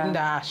 So that even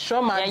that,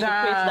 sure, madam. You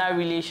create that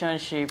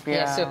relationship,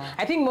 So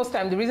I think most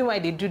time the reason why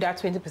they do that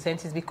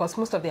 20% is because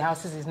most of the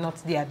houses is not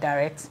their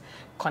direct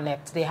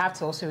connect. They have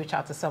to also reach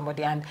out to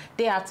somebody and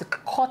they have to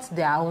cut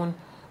their own,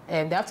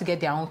 they have to get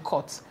their own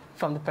cut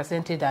from the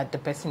percentage that the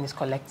person is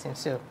collecting.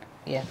 So,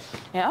 yeah.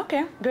 Yeah,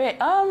 okay, great.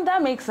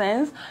 That makes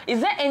sense. Is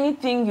there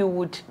anything you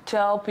would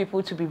tell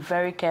people to be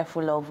very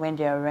careful of when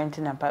they are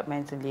renting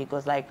apartments in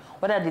Lagos? Like,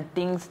 what are the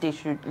things they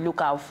should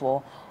look out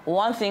for?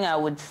 One thing I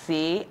would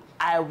say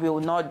I will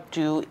not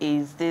do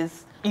is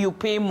this: you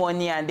pay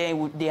money and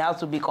then the house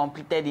will be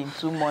completed in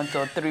 2 months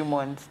or 3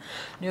 months.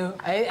 No,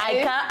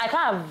 I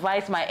can't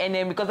advise my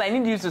enemy because I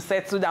need you to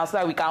settle down so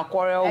that we can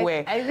quarrel.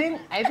 I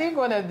think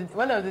one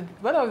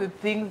of the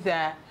things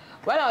that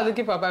when I was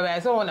looking for apartment, I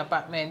saw one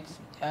apartment.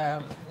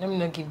 Let me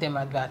not give them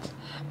advert.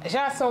 I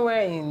saw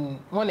somewhere in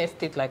one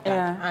estate like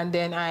that, and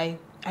then I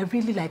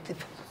really liked it.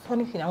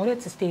 Funny thing, I wanted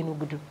to stay in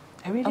Obudu.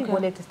 I really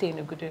wanted to stay in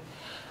Obudu.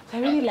 I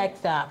really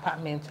liked the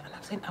apartment,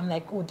 and I'm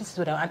like, oh, this is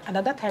what I want. And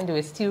at that time, they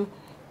were still,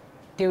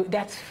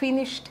 that's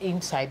finished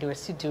inside. They were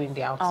still doing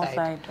the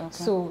outside.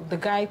 So the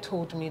guy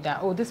told me that,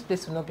 oh, this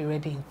place will not be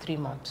ready in 3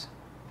 months.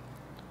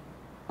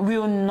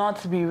 Will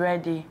not be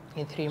ready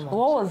in 3 months.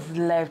 What was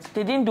left?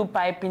 They didn't do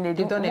piping. They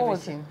done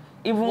everything.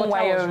 Even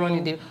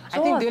wiring. I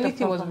think the only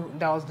thing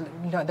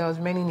that was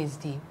remaining is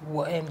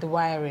the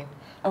wiring.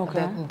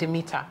 The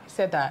meter. He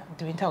said that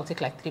the meter will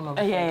take like 3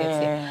 months before it gets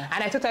here.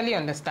 And I totally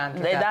understand.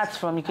 That's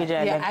from Ikeja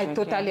Electric. Yeah, I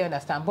totally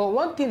understand. But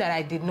one thing that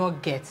I did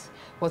not get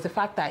was the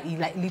fact that he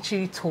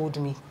literally told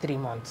me 3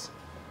 months.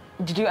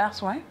 Did you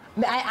ask why?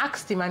 I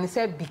asked him and he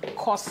said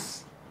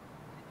because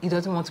he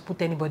doesn't want to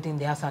put anybody in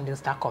the house and they'll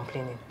start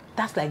complaining.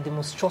 That's like the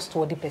most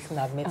trustworthy person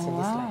I've met in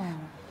this life.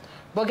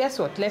 But guess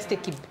what? Let's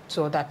take it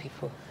to other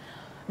people.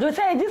 They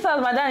say, this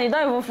house, madam, you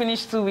don't even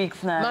finish 2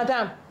 weeks now.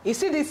 Madam, you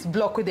see this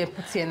block where they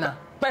put here now?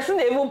 Person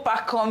they even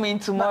pack coming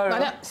tomorrow.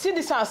 Madam, see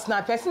this house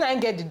now. Person ain't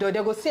get the door.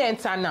 They go say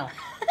enter now.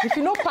 If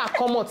you no pack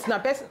come out now,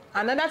 person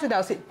another thing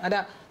they'll say,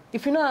 madam,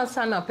 if you no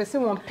answer now,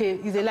 person won't pay.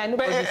 Is a lie.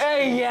 Nobody.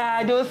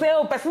 Yeah, they will say,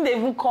 oh, person they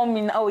even come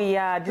in. Oh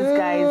yeah, this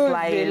guy is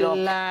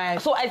lying.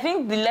 So I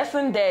think the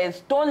lesson there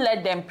is don't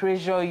let them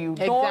pressure you.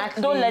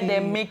 Exactly. Don't let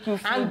them make you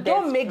feel and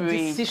desperate. Don't make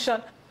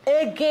decision.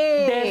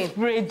 Again,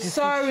 desperate decision.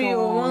 Sorry,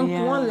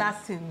 one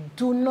last thing.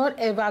 Do not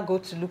ever go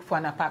to look for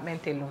an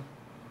apartment alone.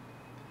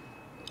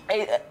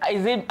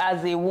 Is it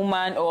as a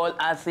woman or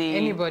as a...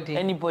 Anybody.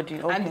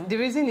 Anybody, okay. And the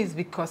reason is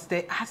because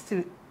there has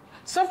to...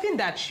 Something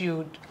that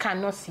you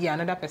cannot see,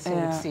 another person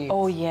would see.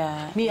 Oh,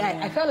 yeah. Me,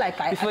 I felt like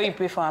Before you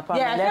pay for an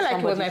apartment. Yeah, I felt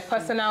like it was my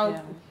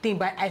personal thing,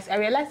 but I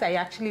realized I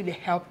actually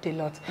helped a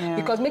lot.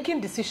 Because making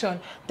decision,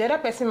 the other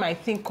person might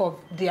think of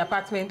the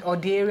apartment or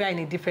the area in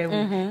a different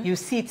way. You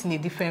see it in a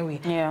different way.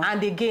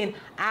 And again,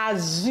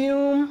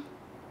 assume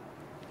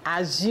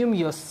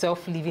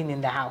yourself living in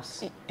the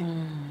house.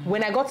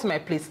 When I got to my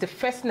place, the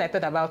first thing I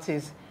thought about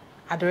is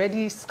I'd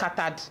already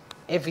scattered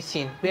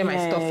everything where my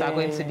stuffs are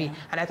going to be,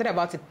 and I thought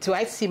about it. Do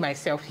I see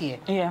myself here?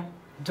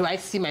 do I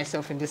see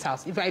myself in this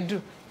house? If I do,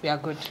 we are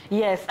good.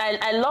 Yes,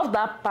 I love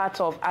that part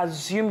of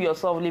assume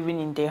yourself living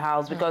in the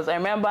house, because I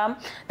remember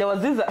there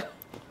was this,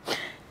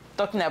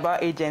 talking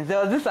about agents, there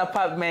was this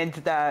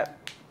apartment that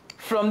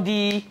from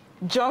the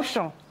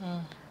junction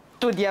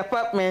to the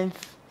apartment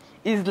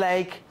is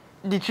like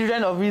the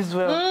children of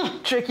Israel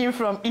trekking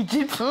from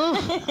Egypt to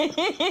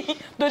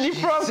the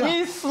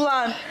promised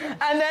land.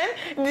 And then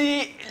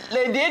the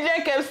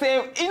agent kept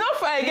saying, you know,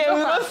 if I get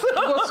go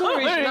so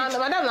rich. I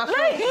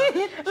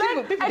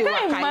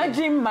can't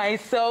imagine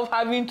myself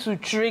having to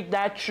trick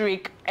that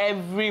trick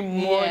every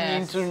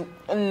morning to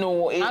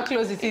know. How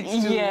close is it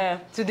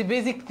to the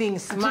basic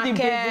things? Markets,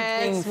 to the basic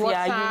things.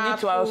 WhatsApp, you need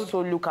to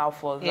also look out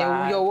for that.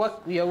 Yeah, your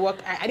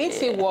work. I didn't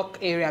say work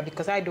area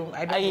because I don't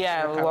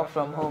work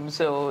from home.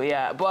 So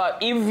yeah, but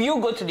if you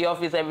go to the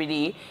office every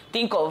day,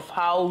 think of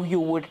how you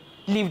would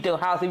leave the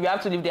house. If you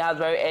have to leave the house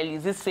very early,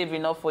 is it safe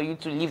enough for you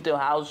to leave the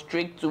house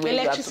straight to where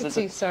electricity? You have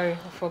to go to? Sorry,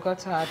 I forgot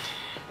to add.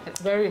 It's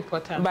very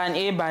important. Ban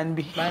A, ban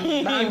B. Ban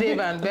A,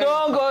 ban B.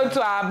 Don't go to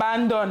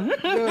abandon.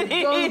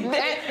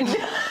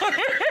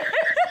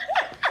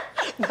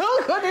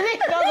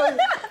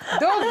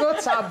 Don't go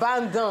to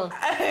abandon.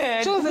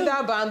 Choose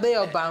either ban A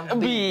or ban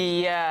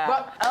B. Yeah.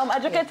 But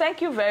Ajoke, thank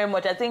you very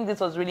much. I think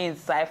this was really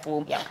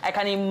insightful. Yeah. I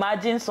can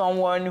imagine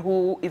someone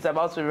who is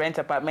about to rent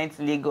apartments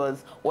in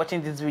Lagos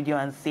watching this video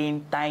and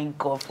saying, "Thank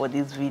God for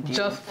this video."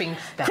 Just think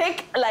that.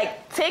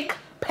 Take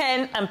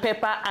pen and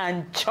paper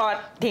and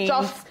jot things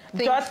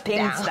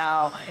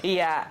down.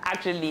 Yeah,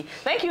 actually.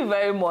 Thank you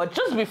very much.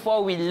 Just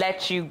before we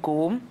let you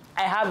go,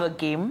 I have a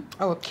game.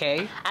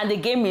 Okay. And the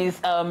game is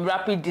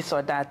rapid this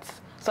or that.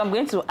 So I'm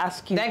going to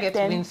ask you. Then I get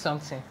to win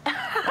something.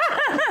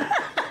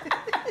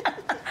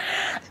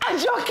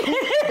 Ajoke.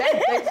 Then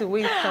I get to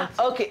win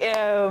something. Okay.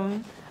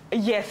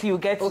 Yes, you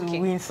get to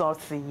win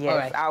something. Yes,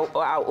 right.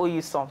 I'll owe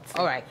you something.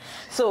 All right.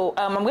 So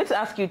I'm going to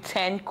ask you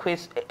 10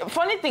 questions.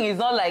 Funny thing is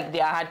not like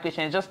they are hard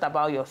questions, just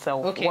about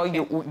yourself. Okay. What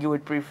you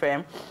would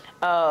prefer.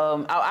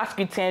 I'll ask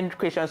you 10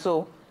 questions.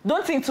 So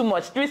don't think too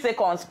much. 3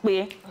 seconds,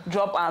 pay,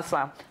 drop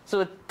answer.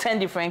 So 10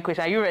 different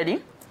questions. Are you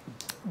ready?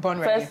 Born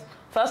ready.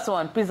 First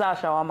one, pizza or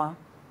shawarma?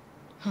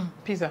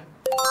 Pizza.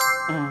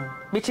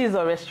 Beaches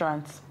or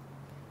restaurants?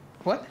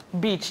 What?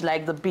 Beach,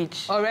 like the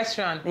beach. Or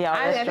restaurant. Yeah,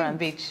 restaurant. I think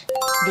beach.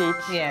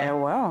 Beach? Yeah.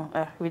 Well,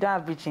 we don't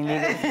have beach in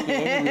Lagos.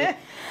 Anyway.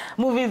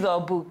 Movies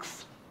or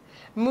books?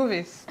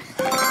 Movies.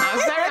 I'm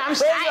sorry, I'm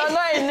shy. You're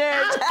not a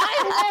nerd.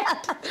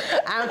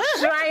 I'm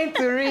trying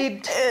to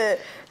read.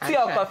 Tea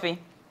or coffee?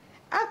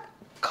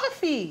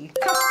 Coffee.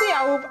 Coffee,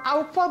 I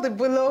will pour the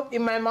bolo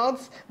in my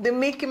mouth, the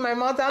milk in my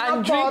mouth,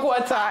 and drink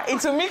water.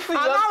 It will mix with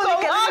your stomach.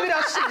 A little bit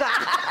of sugar.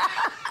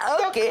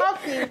 Okay. So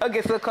coffee.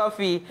 Okay, so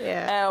coffee.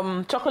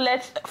 Yeah.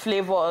 Chocolate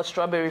flavor or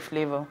strawberry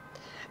flavor?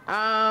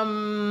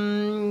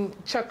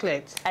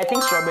 Chocolate. I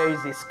think strawberry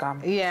is a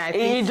scam. Yeah, I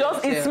think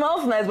it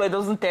smells nice, but it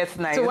doesn't taste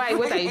nice. So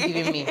what are you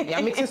giving me?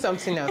 You're mixing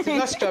something else. It's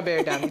not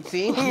strawberry, damn it.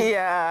 See?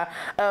 Yeah.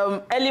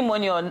 Early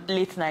morning or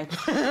late night?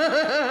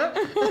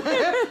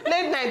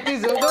 Late night,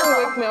 please. Don't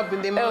wake me up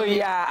in the morning. Oh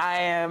yeah, I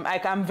am.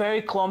 I'm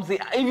very clumsy.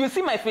 If you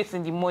see my face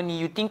in the morning,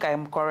 you think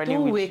I'm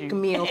quarreling with you.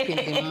 Don't wake me up in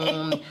the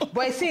morning.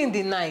 But I see in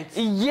the night.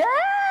 Yeah.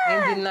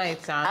 In the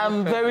night,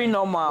 I'm very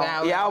normal.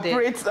 Yeah, I'll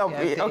operate up.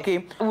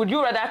 Okay. Would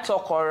you rather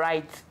talk or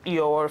write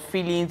your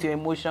feelings, your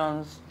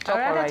emotions? I'd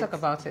rather talk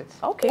about it.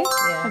 Okay.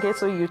 Yeah. Okay,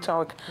 so you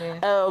talk.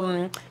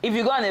 Yeah. If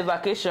you go on a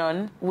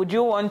vacation, would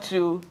you want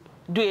to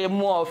do a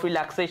more of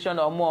relaxation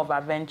or more of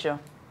adventure?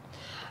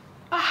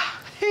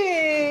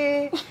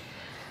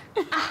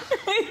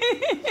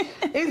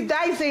 It's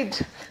dicey.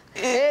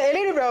 A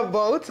little bit of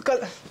both.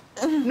 Because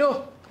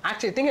no.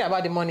 Actually, thinking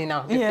about the money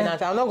now,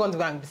 I'm not going to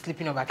go and be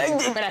sleeping over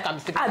vacation. When I can be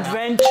sleeping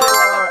adventure.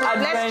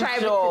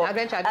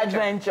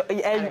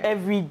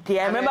 Every day.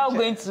 I remember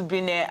going to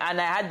Benin and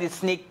I had the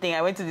snake thing.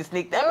 I went to the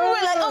snake thing. Everyone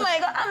was like, oh my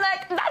God. I'm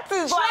like, that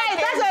is why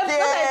that's what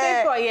I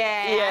think for.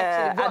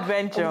 Yeah, actually,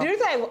 adventure. The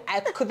reason I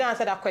couldn't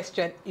answer that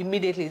question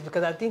immediately is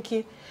because I'm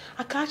thinking,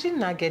 I can actually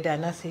not get there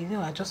and I say,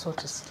 I just want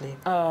to sleep.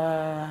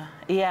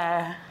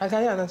 Yeah. I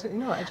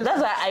just.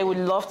 That's why I would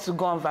love to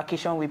go on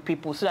vacation with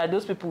people so that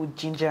those people would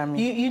ginger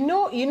me.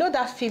 You know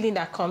that feeling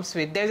that comes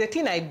with. There's a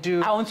thing I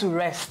do. I want to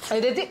rest.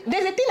 There's a thing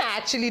I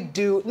actually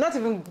do. Not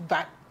even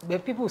back. Where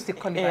people will still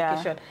call it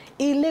vacation.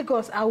 In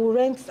Lagos, I will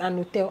rent an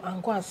hotel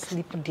and go and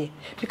sleep there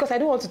because I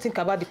don't want to think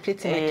about the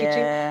plates in my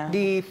kitchen,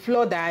 the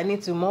floor that I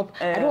need to mop.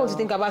 I don't want to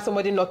think about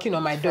somebody knocking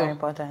on my door. Very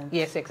important.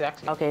 Yes,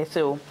 exactly. Okay,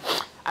 so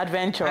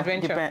adventure.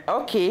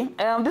 Okay,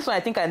 this one I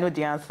think I know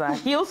the answer.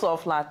 Heels or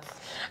flats?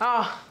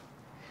 A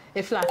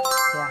flat.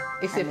 Yeah,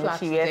 it's a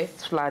flat.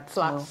 Yes, flats.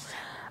 No.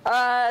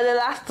 The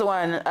last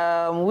one,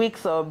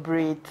 wigs or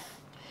braids?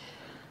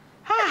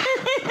 A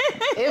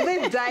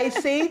bit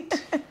dicey.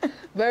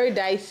 Very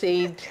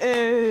dicey.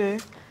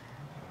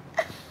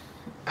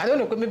 I don't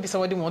know, maybe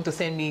somebody want to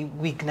send me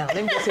wig now.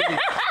 Let me just say wig.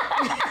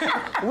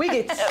 Wig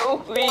it.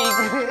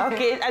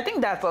 Okay, I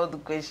think that's all the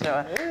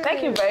question.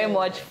 Thank you very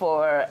much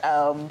for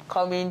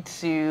coming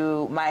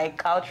to my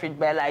couch with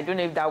Bella. I don't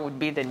know if that would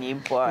be the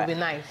name, but it would be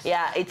nice.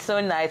 Yeah, it's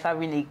so nice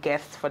having a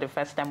guest for the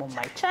first time on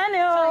my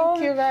channel.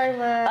 Thank you very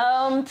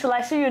much. Till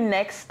I see you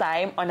next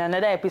time on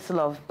another episode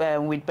of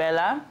With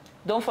Bella.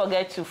 Don't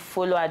forget to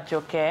follow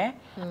Ajoke.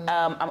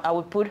 I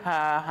will put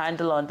her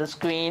handle on the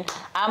screen.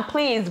 And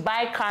please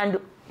buy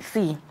candle.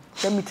 See,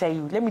 let me tell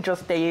you. Let me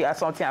just tell you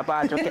something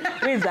about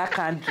Ajoke. Where is that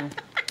candle?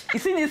 You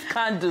see this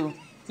candle?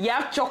 You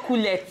have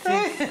chocolate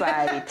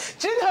inside.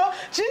 Do you know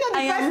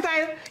the first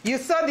time you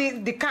saw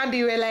the candle,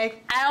 you were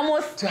like, I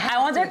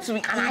wanted to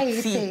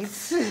eat it.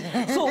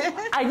 So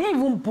I didn't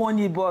even burn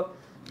it, but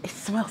it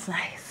smells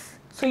nice.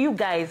 So you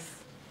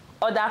guys,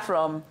 order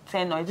from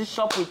Tenor. Is it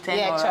shop with Tenor?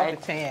 Yeah, shop right?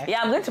 with Tenor.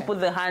 Yeah, I'm going to put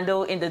the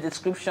handle in the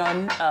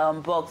description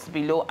box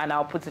below, and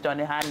I'll put it on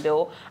the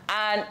handle.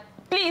 And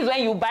please,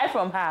 when you buy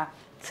from her,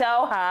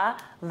 tell her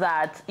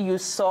that you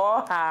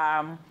saw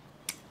her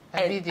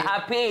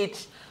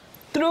page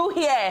through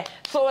here.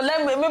 So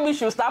maybe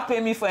she'll start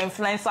paying me for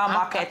influencer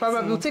marketing.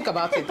 Probably will think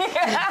about it.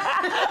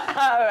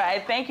 All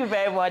right, thank you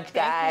very much,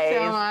 guys. Thank you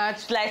so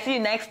much. Till I see you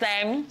next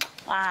time.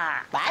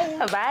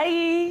 Bye.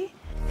 Bye.